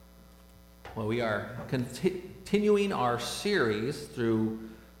Well, we are continuing our series through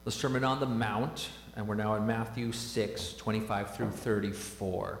the Sermon on the Mount, and we're now in Matthew 6, 25 through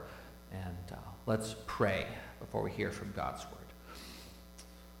 34. And let's pray before we hear from God's word.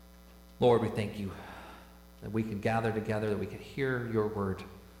 Lord, we thank you that we can gather together, that we can hear your word,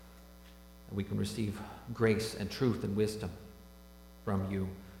 that we can receive grace and truth and wisdom from you.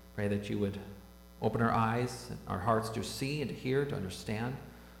 Pray that you would open our eyes and our hearts to see and to hear, to understand,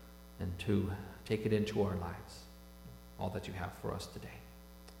 and to take it into our lives, all that you have for us today.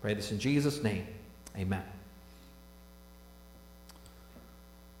 Pray this in Jesus' name. Amen.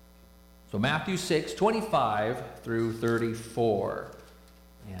 So Matthew 6, 25 through 34.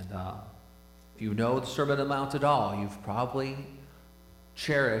 And if you know the Sermon on the Mount at all, you've probably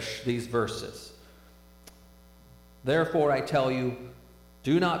cherished these verses. Therefore, I tell you,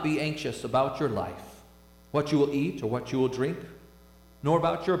 do not be anxious about your life, what you will eat or what you will drink, nor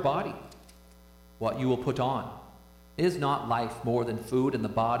about your body, what you will put on. Is not life more than food, and the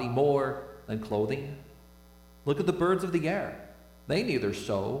body more than clothing? Look at the birds of the air. They neither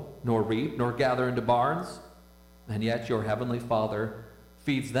sow, nor reap, nor gather into barns, and yet your heavenly Father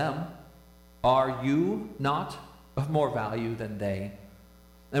feeds them. Are you not of more value than they?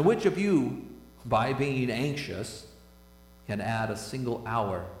 And which of you, by being anxious, can add a single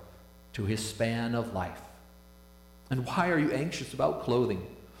hour to his span of life? And why are you anxious about clothing?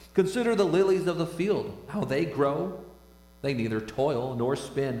 Consider the lilies of the field, how they grow. They neither toil nor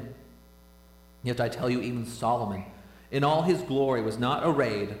spin. Yet I tell you, even Solomon, in all his glory, was not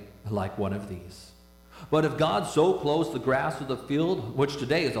arrayed like one of these. But if God so clothes the grass of the field, which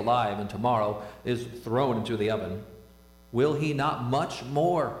today is alive and tomorrow is thrown into the oven, will he not much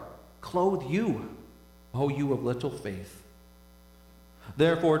more clothe you, O you of little faith?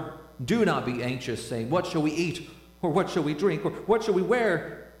 Therefore, do not be anxious, saying, what shall we eat? Or what shall we drink? Or what shall we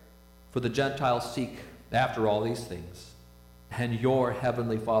wear? For the Gentiles seek after all these things, and your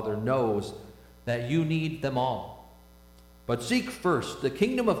heavenly Father knows that you need them all. But seek first the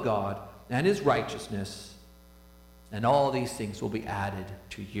kingdom of God and his righteousness, and all these things will be added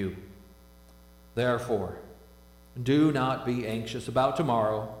to you. Therefore, do not be anxious about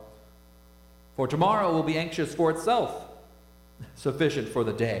tomorrow, for tomorrow will be anxious for itself. Sufficient for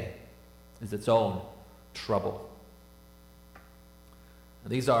the day is its own trouble.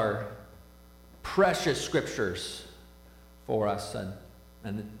 These are precious scriptures for us,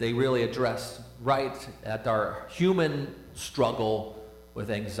 and they really address right at our human struggle with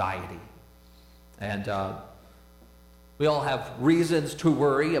anxiety. And we all have reasons to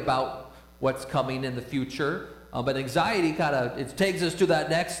worry about what's coming in the future, but anxiety it takes us to that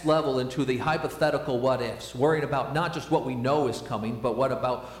next level, into the hypothetical what ifs, worrying about not just what we know is coming, but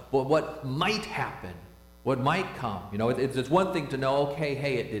what might happen. What might come. You know, it's one thing to know, okay,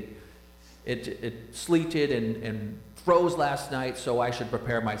 hey, it sleeted and froze last night, so I should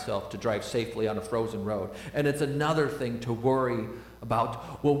prepare myself to drive safely on a frozen road. And it's another thing to worry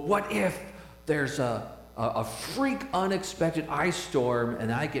about, well, what if there's a freak unexpected ice storm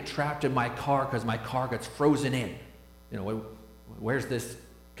and I get trapped in my car because my car gets frozen in? You know, where's this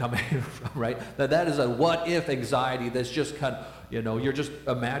coming from, right? That is a what if anxiety that's just kind of, you're just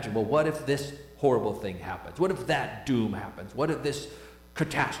imagine, well, what if this horrible thing happens? What if that doom happens? What if this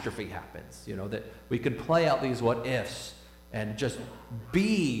catastrophe happens? That we can play out these what ifs and just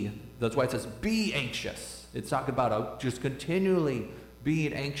that's why it says be anxious. It's talking about just continually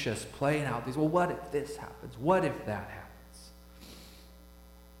being anxious, playing out these, well, what if this happens? What if that happens?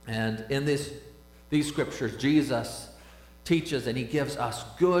 And in these scriptures, Jesus teaches and he gives us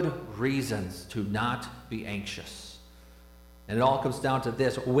good reasons to not be anxious. And it all comes down to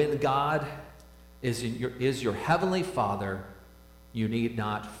this: when God is your heavenly Father, you need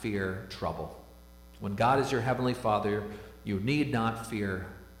not fear trouble. When God is your heavenly Father, you need not fear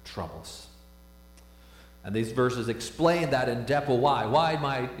troubles. And these verses explain that in depth. Well, why?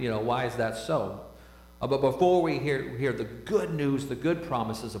 Why is that so? But before we hear the good news, the good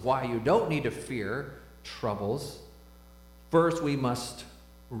promises of why you don't need to fear troubles, first we must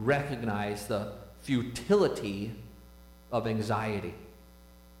recognize the futility of anxiety.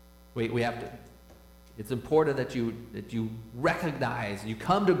 We have to. It's important that you recognize, you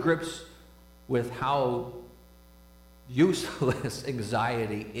come to grips with how useless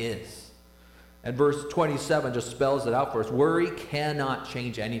anxiety is. And verse 27 just spells it out for us. Worry cannot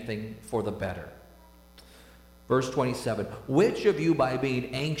change anything for the better. Verse 27, which of you by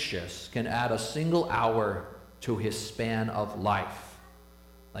being anxious can add a single hour to his span of life?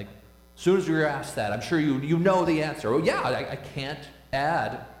 Like, as soon as we were asked that, I'm sure you know the answer. Oh yeah, I can't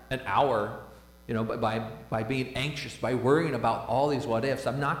add an hour by being anxious, by worrying about all these what ifs,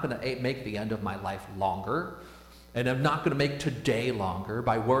 I'm not going to make the end of my life longer. And I'm not going to make today longer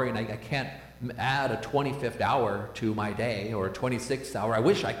by worrying I can't add a 25th hour to my day or a 26th hour. I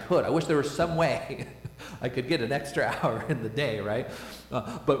wish I could. I wish there was some way I could get an extra hour in the day, right?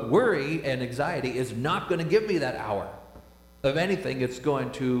 But worry and anxiety is not going to give me that hour. If anything, it's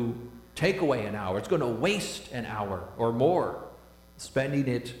going to take away an hour. It's going to waste an hour or more,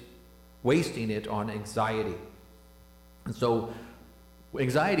 wasting it on anxiety. And so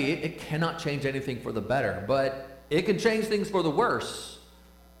anxiety, it cannot change anything for the better, but it can change things for the worse.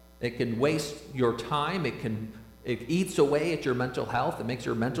 It can waste your time. It eats away at your mental health. It makes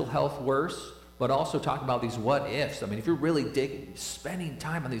your mental health worse. But also talk about these what ifs. I mean, if you're really spending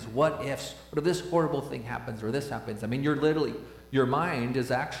time on these what ifs, what if this horrible thing happens or this happens? I mean, your mind is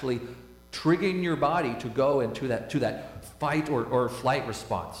actually triggering your body to go into that fight or flight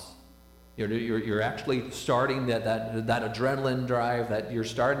response. You're actually starting that adrenaline drive, that you're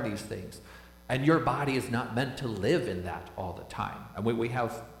starting these things. And your body is not meant to live in that all the time. And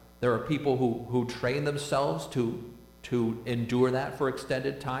there are people who train themselves to endure that for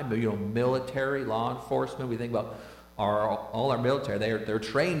extended time. Military, law enforcement, we think about all our military, they're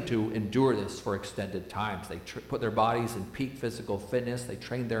trained to endure this for extended times. They put their bodies in peak physical fitness. They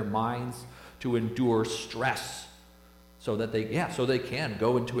train their minds to endure stress so they can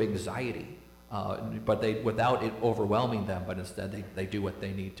go into anxiety, but without it overwhelming them, but instead they do what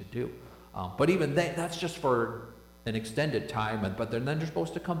they need to do. But even that's just for an extended time, but then they're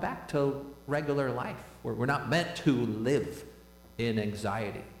supposed to come back to regular life. We're not meant to live in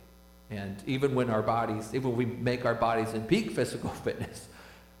anxiety. And even when we make our bodies in peak physical fitness,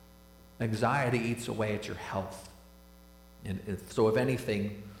 anxiety eats away at your health. And so if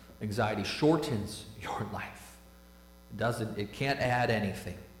anything, anxiety shortens your life. It can't add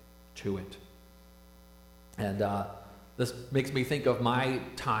anything to it. And this makes me think of my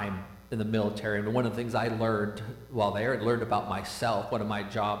time in the military. And one of the things I learned while there, I learned about myself. One of my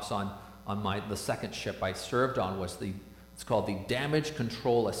jobs on the second ship I served on was it's called the Damage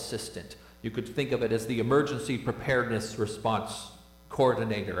Control Assistant. You could think of it as the Emergency Preparedness Response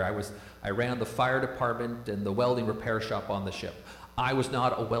Coordinator. I ran the fire department and the welding repair shop on the ship. I was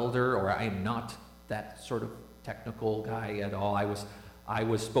not a welder, or I am not that sort of technical guy at all. I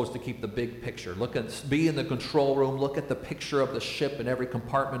was supposed to keep the big picture. Be in the control room, look at the picture of the ship and every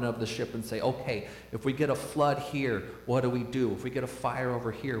compartment of the ship and say, okay, if we get a flood here, what do we do? If we get a fire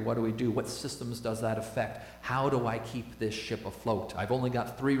over here, what do we do? What systems does that affect? How do I keep this ship afloat? I've only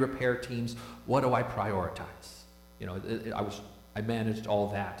got 3 repair teams. What do I prioritize? I managed all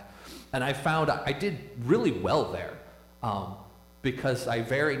that. And I found I did really well there because I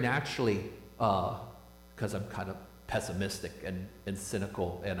very naturally, because I'm kind of pessimistic and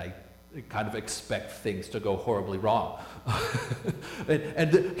cynical, and I kind of expect things to go horribly wrong.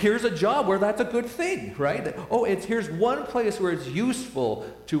 and here's a job where that's a good thing, right? Here's one place where it's useful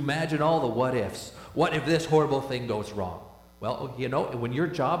to imagine all the what ifs. What if this horrible thing goes wrong? Well, when your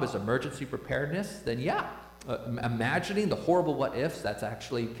job is emergency preparedness, then imagining the horrible what ifs, that's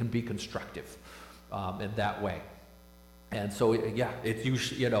actually can be constructive in that way. And so, it's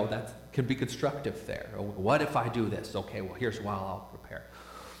usually, that can be constructive there. What if I do this? Okay, well, here's why I'll prepare.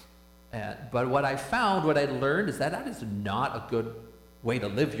 But what I learned is that is not a good way to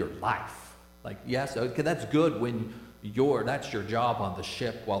live your life. Like, yes, okay, that's good when that's your job on the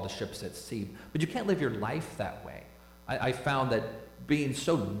ship while the ship's at sea. But you can't live your life that way. I found that being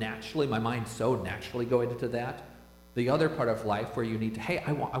my mind so naturally going into that, the other part of life where you need to,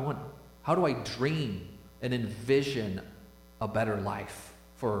 how do I dream and envision a better life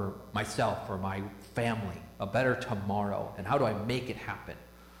for myself, for my family, a better tomorrow, and how do I make it happen?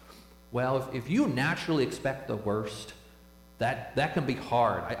 Well, if you naturally expect the worst, that can be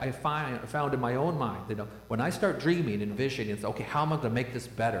hard. I found in my own mind, when I start dreaming, envisioning, it's okay, how am I going to make this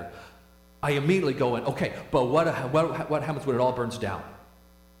better? I immediately go in, okay, but what happens when it all burns down?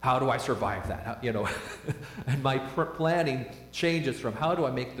 How do I survive that? And my planning changes from how do I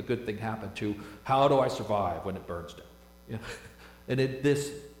make the good thing happen to how do I survive when it burns down? And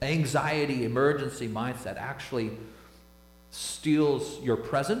this anxiety, emergency mindset actually steals your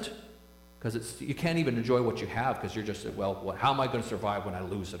present, because you can't even enjoy what you have because you're just, how am I going to survive when I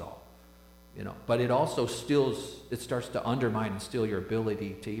lose it all? But it also starts to undermine and steal your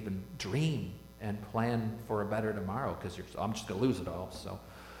ability to even dream and plan for a better tomorrow because I'm just going to lose it all.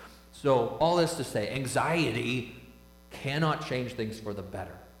 So all this to say, anxiety cannot change things for the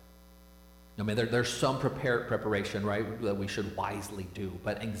better. I mean, there's some preparation, right, that we should wisely do.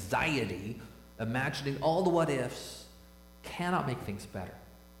 But anxiety, imagining all the what-ifs, cannot make things better.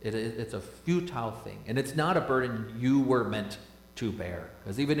 It's a futile thing. And it's not a burden you were meant to bear.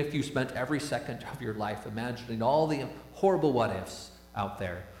 Because even if you spent every second of your life imagining all the horrible what-ifs out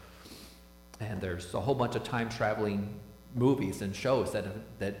there, and there's a whole bunch of time-traveling movies and shows that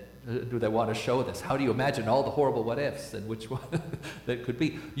want to show this. How do you imagine all the horrible what-ifs and which one that could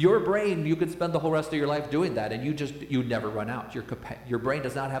be? Your brain, you could spend the whole rest of your life doing that, and you never run out. Your brain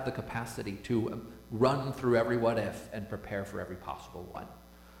does not have the capacity to run through every what-if and prepare for every possible one.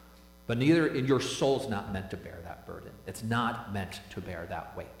 But your soul's not meant to bear that burden. It's not meant to bear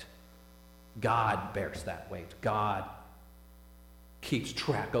that weight. God bears that weight. God keeps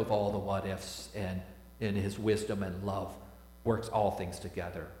track of all the what-ifs, and in his wisdom and love works all things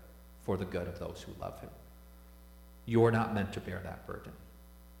together for the good of those who love him. You're not meant to bear that burden.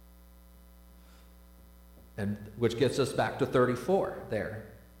 And which gets us back to 34 there.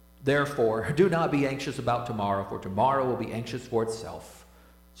 Therefore, do not be anxious about tomorrow, for tomorrow will be anxious for itself.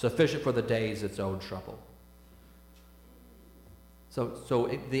 Sufficient for the day is its own trouble. So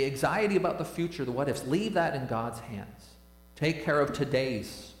the anxiety about the future, the what-ifs, leave that in God's hands. Take care of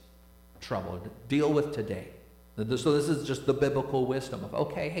today's trouble. Deal with today. So this is just the biblical wisdom of,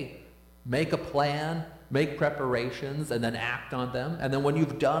 okay, hey, make a plan, make preparations, and then act on them. And then when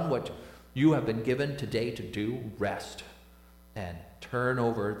you've done what you have been given today to do, rest and turn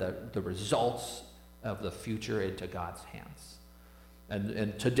over the results of the future into God's hands.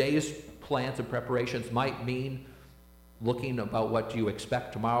 And today's plans and preparations might mean looking about what you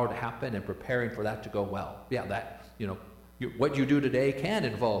expect tomorrow to happen and preparing for that to go well. Yeah, that, what you do today can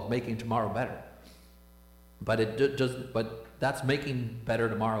involve making tomorrow better. But that's making better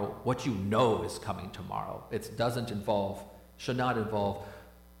tomorrow what you know is coming tomorrow. It should not involve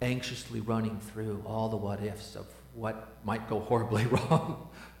anxiously running through all the what-ifs of what might go horribly wrong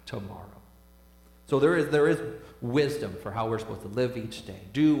tomorrow. So there is wisdom for how we're supposed to live each day.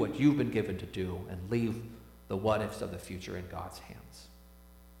 Do what you've been given to do and leave the what-ifs of the future in God's hands.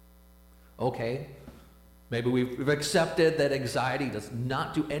 Okay, maybe we've accepted that anxiety does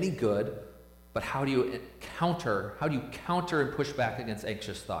not do any good, but how do you counter and push back against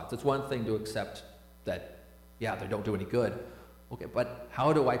anxious thoughts? It's one thing to accept that, yeah, they don't do any good. Okay, but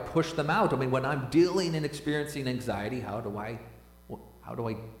how do I push them out? I mean, when I'm dealing and experiencing anxiety, how do I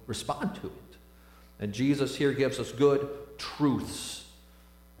respond to it? And Jesus here gives us good truths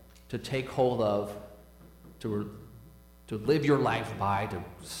to take hold of, to live your life by, to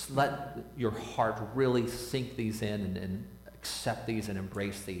let your heart really sink these in and accept these and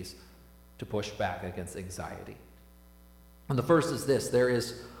embrace these to push back against anxiety. And the first is this: there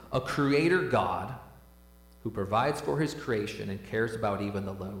is a creator God who provides for his creation and cares about even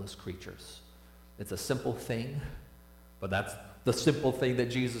the littlest creatures. It's a simple thing, but that's the simple thing that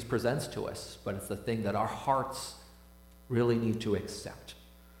Jesus presents to us, but it's the thing that our hearts really need to accept.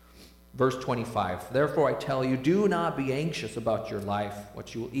 Verse 25, therefore I tell you, do not be anxious about your life,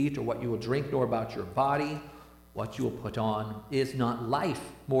 what you will eat or what you will drink, nor about your body, what you will put on. Is not life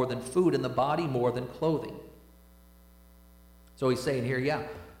more than food, and the body more than clothing? So he's saying here,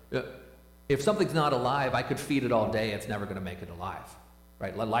 if something's not alive, I could feed it all day, it's never going to make it alive.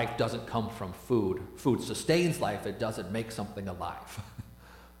 Right? Life doesn't come from food. Food sustains life, it doesn't make something alive.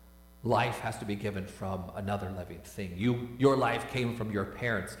 Life has to be given from another living thing. Your life came from your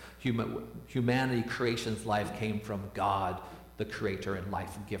parents. Humanity, creation's life came from God, the creator and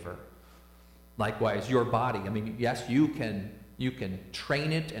life giver. Likewise, your body. I mean, yes, you can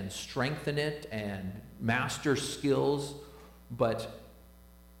train it and strengthen it and master skills, but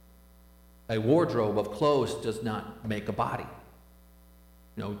a wardrobe of clothes does not make a body.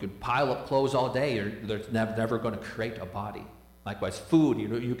 You could pile up clothes all day, there's never going to create a body. Likewise, food,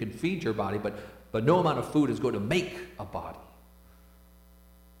 you can feed your body, but no amount of food is going to make a body.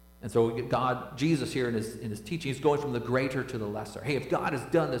 And so Jesus here in his teaching, he's going from the greater to the lesser. Hey, if God has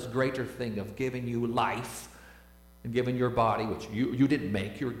done this greater thing of giving you life and giving your body, which you didn't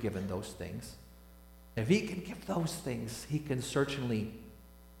make, you were given those things. If he can give those things, he can certainly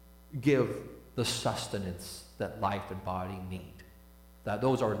give the sustenance that life and body need. That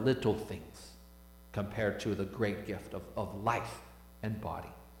those are little things compared to the great gift of life and body.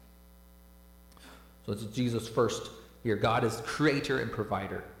 So it's Jesus first here. God is creator and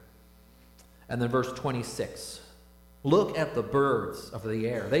provider. And then verse 26. Look at the birds of the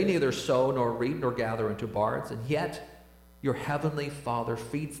air. They neither sow nor reap nor gather into barns, and yet your heavenly Father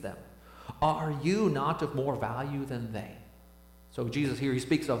feeds them. Are you not of more value than they? So Jesus here, he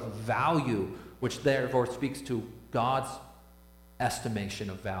speaks of value, which therefore speaks to God's estimation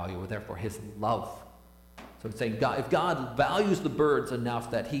of value, or therefore his love. So it's saying if God values the birds enough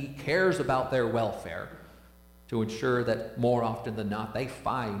that he cares about their welfare, to ensure that more often than not they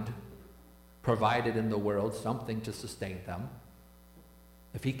find provided in the world something to sustain them,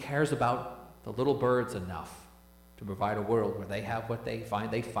 if he cares about the little birds enough to provide a world where they have what they find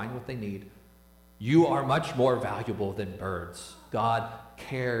what they need, you are much more valuable than birds. God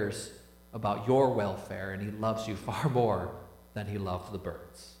cares about your welfare, and he loves you far more than he loves the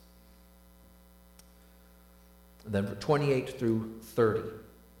birds. And then 28 through 30.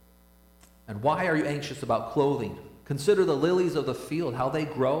 And why are you anxious about clothing? Consider the lilies of the field, how they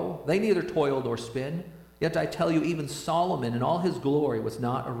grow. They neither toil nor spin. Yet I tell you, even Solomon in all his glory was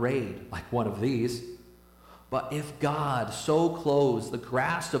not arrayed like one of these. But if God so clothes the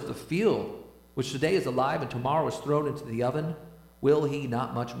grass of the field, which today is alive and tomorrow is thrown into the oven, will he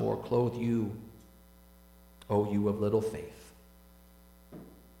not much more clothe you, O you of little faith?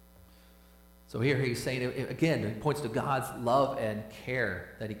 So here he's saying, again, he points to God's love and care,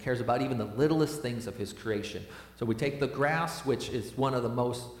 that he cares about even the littlest things of his creation. So we take the grass, which is one of the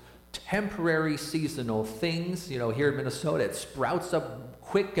most temporary seasonal things. Here in Minnesota, it sprouts up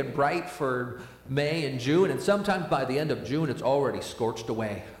quick and bright for May and June, and sometimes by the end of June, it's already scorched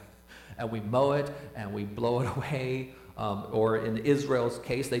away. And we mow it, and we blow it away. Or in Israel's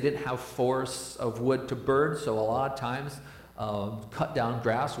case, they didn't have forests of wood to burn, so a lot of times cut down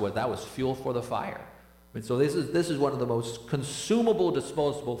grass wood, that was fuel for the fire. And so this is one of the most consumable,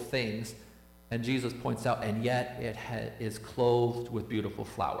 disposable things, and Jesus points out, and yet it is clothed with beautiful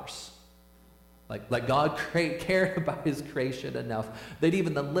flowers. Like God cared about his creation enough that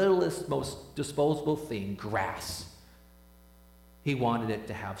even the littlest, most disposable thing, grass, he wanted it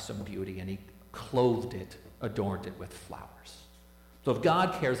to have some beauty, and he clothed it, adorned it with flowers. So if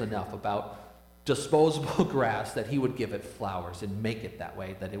God cares enough about disposable grass that he would give it flowers and make it that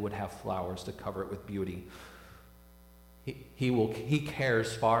way, that it would have flowers to cover it with beauty, he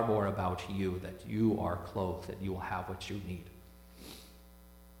cares far more about you, that you are clothed, that you will have what you need.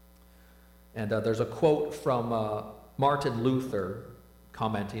 And there's a quote from Martin Luther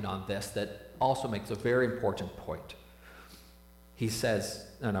commenting on this that also makes a very important point. He says,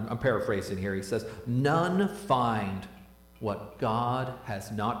 and I'm paraphrasing here, he says, "None find what God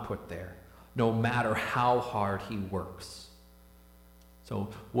has not put there, no matter how hard he works." So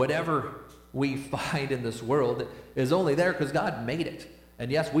whatever we find in this world is only there because God made it. And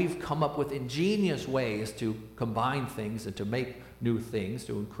yes, we've come up with ingenious ways to combine things and to make new things,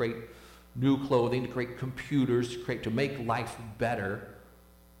 to create new clothing, to create computers, to make life better.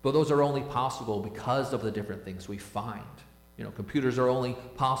 But those are only possible because of the different things we find. Computers are only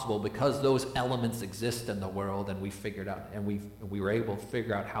possible because those elements exist in the world, and we figured out, and we were able to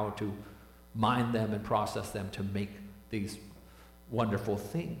figure out how to mine them and process them to make these wonderful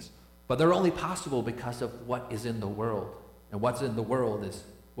things. But they're only possible because of what is in the world. And what's in the world is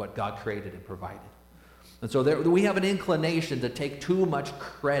what God created and provided. And so we have an inclination to take too much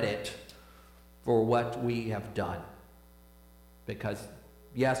credit for what we have done. Because,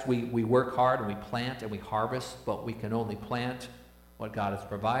 yes, we work hard and we plant and we harvest, but we can only plant what God has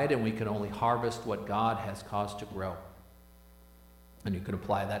provided, and we can only harvest what God has caused to grow. And you can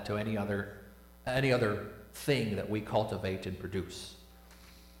apply that to any other thing that we cultivate and produce.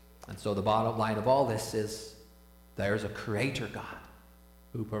 And so the bottom line of all this is there's a creator God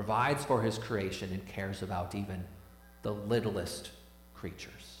who provides for his creation and cares about even the littlest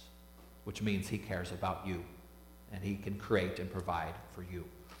creatures, which means he cares about you, and he can create and provide for you.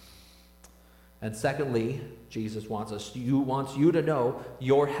 And secondly, Jesus wants you to know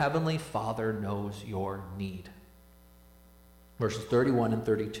your heavenly Father knows your need. Verses 31 and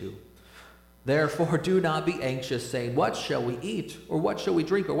 32. "Therefore do not be anxious, saying, 'What shall we eat? Or what shall we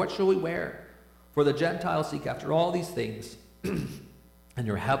drink? Or what shall we wear?' For the Gentiles seek after all these things, and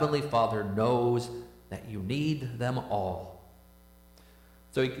your heavenly Father knows that you need them all."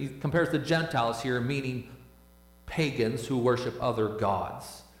 So he compares the Gentiles here, meaning pagans who worship other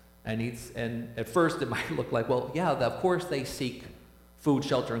gods. And at first it might look like, well, yeah, of course they seek food,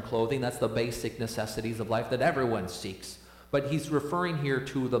 shelter, and clothing. That's the basic necessities of life that everyone seeks. But he's referring here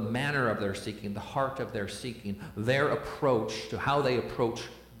to the manner of their seeking, the heart of their seeking, their approach to how they approach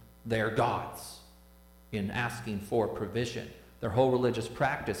their gods in asking for provision. Their whole religious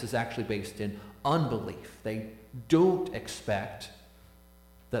practice is actually based in unbelief. They don't expect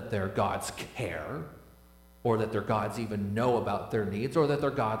that their gods care, or that their gods even know about their needs, or that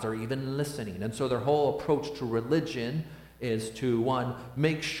their gods are even listening. And so their whole approach to religion is to, one,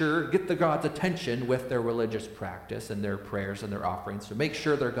 get the God's attention with their religious practice and their prayers and their offerings, to make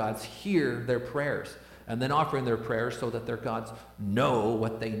sure their gods hear their prayers, and then offering their prayers so that their gods know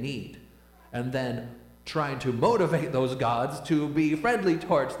what they need. And then trying to motivate those gods to be friendly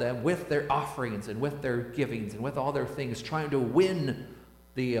towards them with their offerings and with their givings and with all their things, trying to win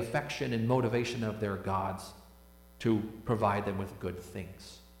the affection and motivation of their gods to provide them with good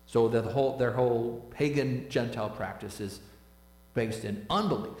things. So that their whole pagan Gentile practice is based in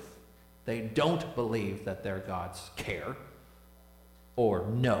unbelief. They don't believe that their gods care or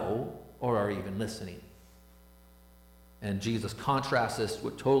know or are even listening. And Jesus contrasts this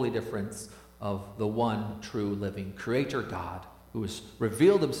with totally difference of the one true living creator God who has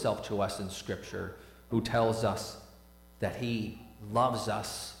revealed himself to us in Scripture, who tells us that he loves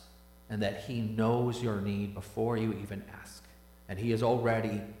us and that he knows your need before you even ask. And he is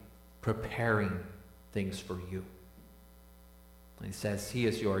already preparing things for you. And he says he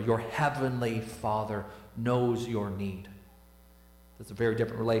is your heavenly Father, knows your need. It's a very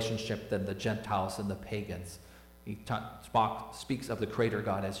different relationship than the Gentiles and the pagans. He speaks of the Creator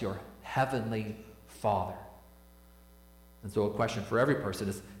God as your heavenly Father. And so a question for every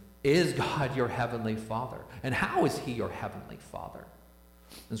person is God your heavenly Father? And how is he your heavenly Father?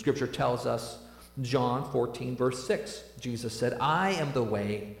 And Scripture tells us, John 14, verse 6, Jesus said, I am the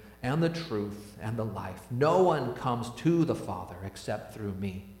way and the truth and the life. No one comes to the Father except through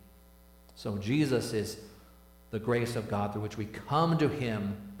me. So Jesus is the grace of God through which we come to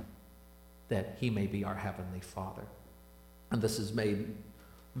him that he may be our heavenly Father. And this is made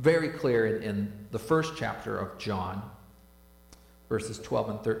very clear in the first chapter of John, verses 12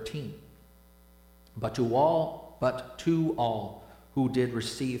 and 13. But to all who did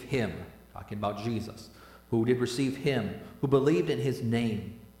receive him, talking about Jesus, who did receive him, who believed in his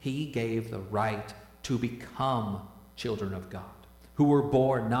name, he gave the right to become children of God, who were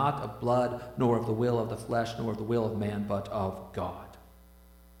born not of blood, nor of the will of the flesh, nor of the will of man, but of God.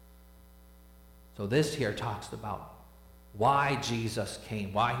 So this here talks about why Jesus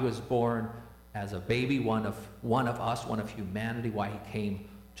came, why he was born as a baby, one of us, one of humanity, why he came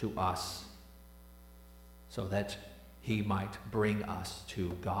to us, so that he might bring us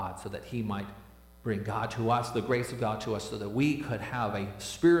to God, so that he might bring God to us, the grace of God to us, so that we could have a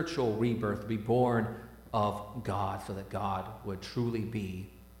spiritual rebirth, be born of God, so that God would truly be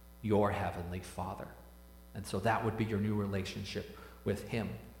your heavenly Father. And so that would be your new relationship with him.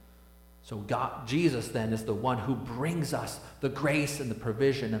 So God, Jesus then is the one who brings us the grace and the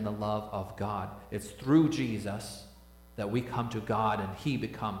provision and the love of God. It's through Jesus that we come to God and he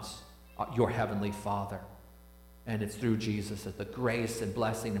becomes your heavenly Father. And it's through Jesus that the grace and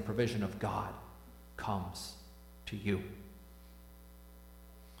blessing and provision of God comes to you.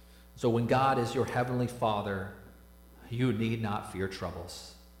 So when God is your heavenly Father, you need not fear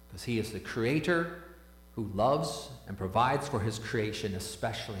troubles, because he is the creator who loves and provides for his creation,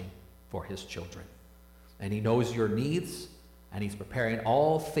 especially for his children. And he knows your needs, and he's preparing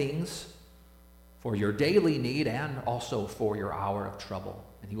all things for your daily need and also for your hour of trouble.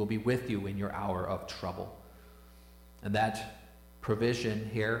 And he will be with you in your hour of trouble. And that provision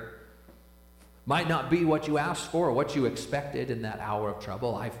here might not be what you asked for or what you expected in that hour of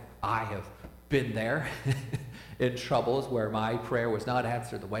trouble. I have been there in troubles where my prayer was not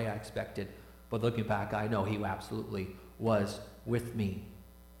answered the way I expected. But looking back, I know he absolutely was with me,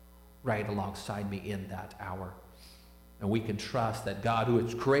 right alongside me in that hour. And we can trust that God, who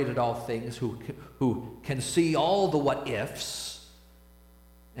has created all things, who can see all the what ifs,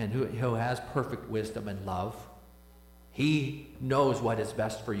 and who has perfect wisdom and love, he knows what is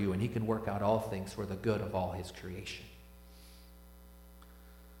best for you, and he can work out all things for the good of all his creation.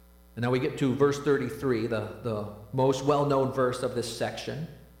 And now we get to verse 33, the most well-known verse of this section.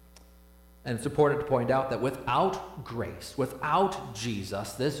 And it's important to point out that without grace, without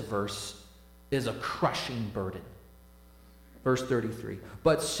Jesus, this verse is a crushing burden. Verse 33,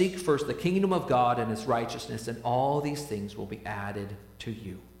 but seek first the kingdom of God and his righteousness, and all these things will be added to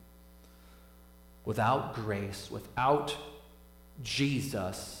you. Without grace, without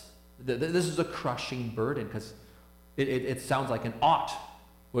Jesus, this is a crushing burden, because it sounds like an ought.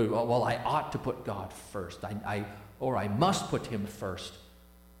 Well, I ought to put God first, or I must put him first,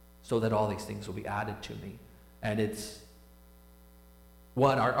 so that all these things will be added to me. And it's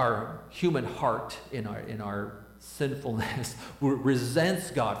what our human heart in our sinfulness resents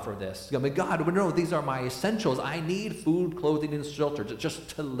God for this. I mean, God, no, these are my essentials. I need food, clothing, and shelter just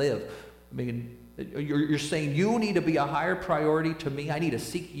to live. I mean, you're saying you need to be a higher priority to me. I need to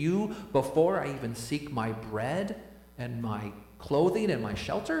seek you before I even seek my bread and my clothing and my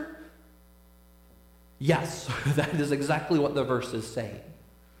shelter? Yes, that is exactly what the verse is saying.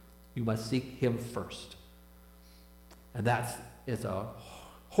 You must seek him first. And that is a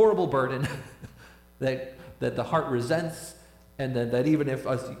horrible burden that the heart resents, and that even if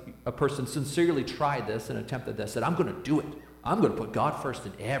a person sincerely tried this and attempted this, said, I'm going to do it. I'm going to put God first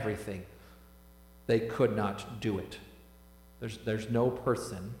in everything. They could not do it. There's no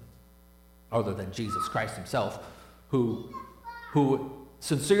person other than Jesus Christ himself who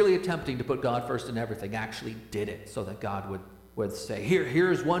sincerely attempting to put God first in everything actually did it so that God would say,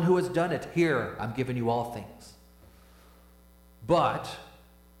 here's one who has done it. Here, I'm giving you all things. But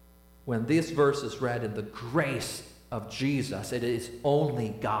when this verse is read in the grace of Jesus, it is only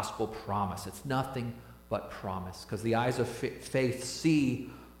gospel promise. It's nothing but promise, because the eyes of faith see,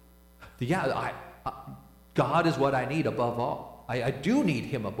 God is what I need above all. I do need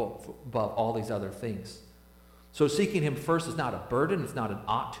him above all these other things. So seeking him first is not a burden. It's not an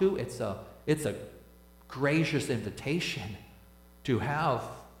ought to. It's a gracious invitation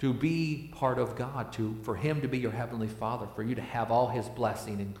to be part of God, for him to be your heavenly Father, for you to have all his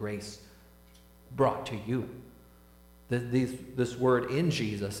blessing and grace brought to you. This word in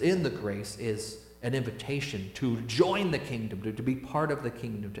Jesus, in the grace, is an invitation to join the kingdom, to be part of the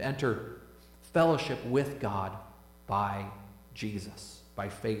kingdom, to enter fellowship with God by Jesus, by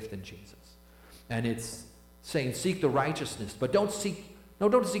faith in Jesus. And it's saying, seek the righteousness, but don't seek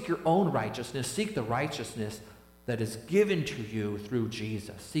your own righteousness. Seek the righteousness that is given to you through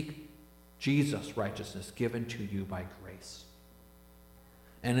Jesus. Seek Jesus' righteousness given to you by grace.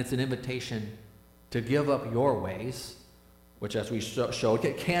 And it's an invitation to give up your ways, which, as we showed,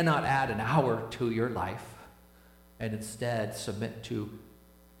 cannot add an hour to your life, and instead submit to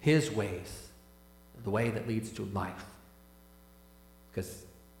his ways, the way that leads to life,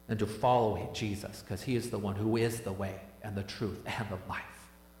 and to follow Jesus, because he is the one who is the way and the truth and the life.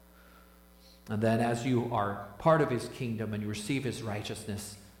 And then as you are part of his kingdom and you receive his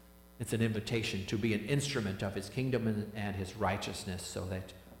righteousness, it's an invitation to be an instrument of his kingdom and his righteousness, so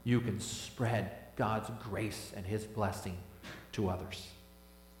that you can spread God's grace and his blessing to others.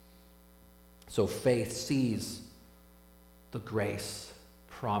 So faith sees the grace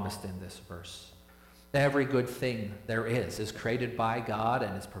promised in this verse. Every good thing there is created by God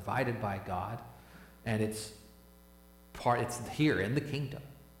and is provided by God, and it's here in the kingdom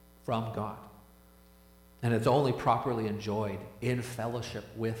from God. And it's only properly enjoyed in fellowship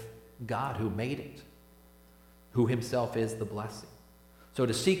with God who made it, who himself is the blessing. So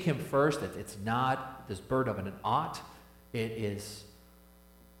to seek him first, it's not this burden of an ought. It is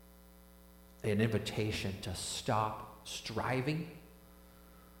an invitation to stop striving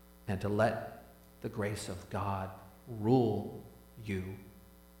and to let the grace of God rule you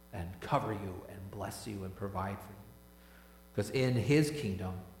and cover you and bless you and provide for you. Because in his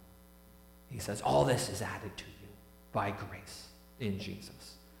kingdom, he says, all this is added to you by grace in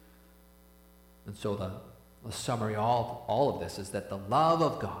Jesus. And so the summary of all of this is that the love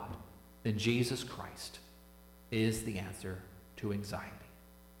of God in Jesus Christ is the answer to anxiety.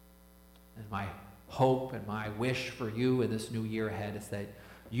 And my hope and my wish for you in this new year ahead is that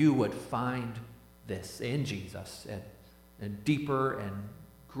you would find this in Jesus in deeper and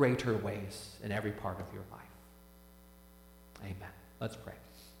greater ways in every part of your life. Amen. Let's pray.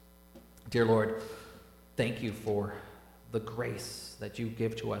 Dear Lord, thank you for the grace that you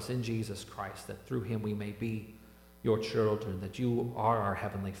give to us in Jesus Christ, that through him we may be your children, that you are our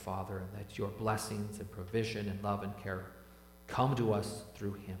heavenly Father, and that your blessings and provision and love and care come to us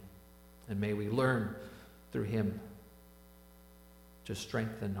through him. And may we learn through him to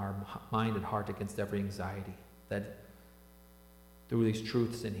strengthen our mind and heart against every anxiety, that through these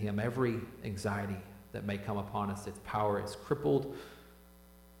truths in him, every anxiety that may come upon us, its power is crippled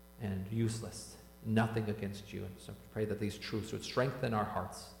and useless, nothing against you. And so I pray that these truths would strengthen our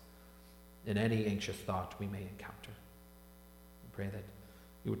hearts in any anxious thought we may encounter. I pray that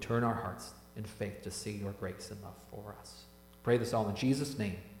you would turn our hearts in faith to see your grace and love for us. Pray this all in Jesus'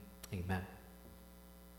 name. Amen.